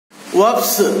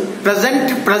Verbs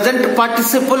present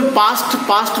participle,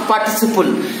 past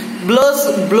participle.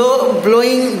 Blows, blow,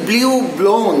 blowing, blew,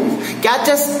 blown.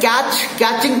 Catches, catch,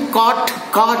 catching, caught,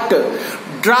 caught.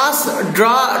 Draws,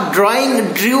 draw,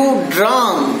 drawing, drew,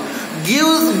 drawn.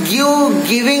 Gives, give,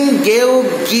 giving,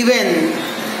 gave, given.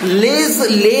 Lays,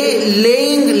 lay,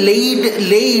 laying, laid,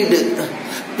 laid.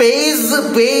 Pays,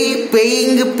 pay,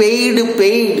 paying, paid,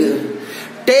 paid.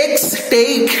 Takes,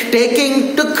 take,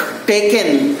 taking, took,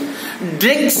 taken.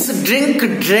 Drinks, drink,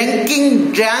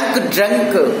 drinking, drank,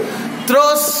 drunk.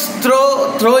 Throws,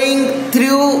 throw, throwing,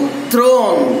 threw,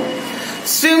 thrown.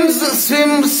 Swims,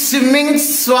 swim, swimming,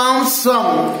 swam,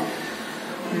 swum.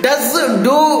 Does,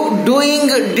 do, doing,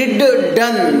 did,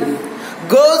 done.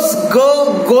 Goes,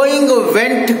 go, going,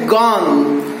 went,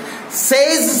 gone.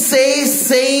 Says, say,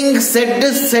 saying, said,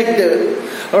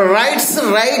 said. Writes,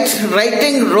 write,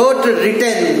 writing, wrote,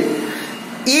 written.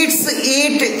 Eats,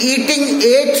 eat, eating,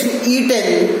 ate,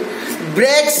 eaten.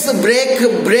 Breaks, break,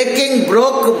 breaking,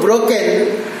 broke,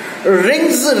 broken.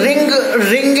 Rings, ring,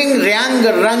 ringing, rang,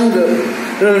 rung.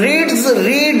 Reads,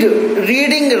 read,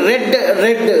 reading, read,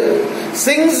 read.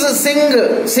 Sings,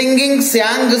 sing, singing,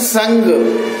 sang,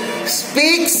 sung.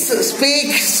 Speaks,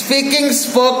 speak, speaking,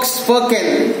 spoke,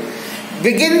 spoken.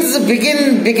 Begins,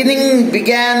 begin, beginning,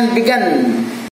 began, begun.